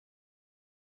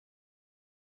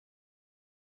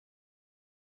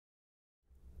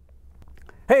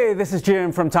Hey, this is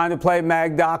Jim from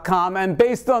TimeToPlayMag.com, and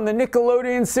based on the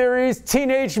Nickelodeon series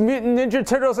Teenage Mutant Ninja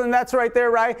Turtles, and that's right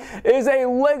there, right, is a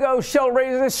Lego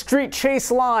Shellraiser Street Chase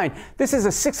line. This is a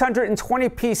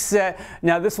 620-piece set.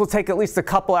 Now, this will take at least a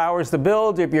couple hours to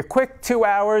build. If you're quick, 2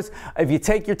 hours. If you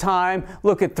take your time,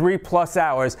 look at 3+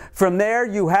 hours. From there,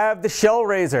 you have the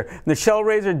Shellraiser. The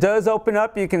Shellraiser does open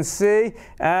up, you can see,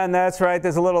 and that's right,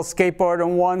 there's a little skateboard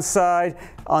on one side.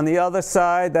 On the other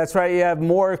side, that's right, you have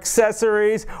more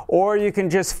accessories, or you can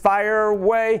just fire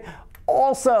away.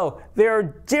 Also, there are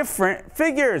different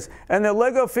figures, and the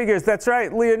Lego figures, that's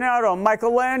right, Leonardo,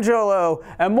 Michelangelo,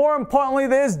 and more importantly,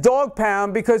 there's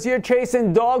Dogpound, because you're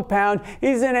chasing Dogpound.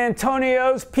 He's in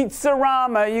Antonio's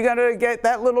Pizzarama. You gotta get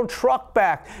that little truck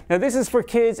back. Now, this is for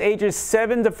kids ages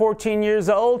 7 to 14 years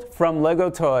old from Lego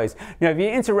Toys. Now, if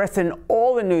you're interested in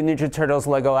all the new Ninja Turtles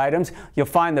Lego items, you'll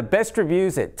find the best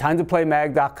reviews at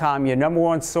TimeToPlayMag.com, your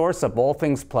 #1 source of all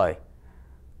things play.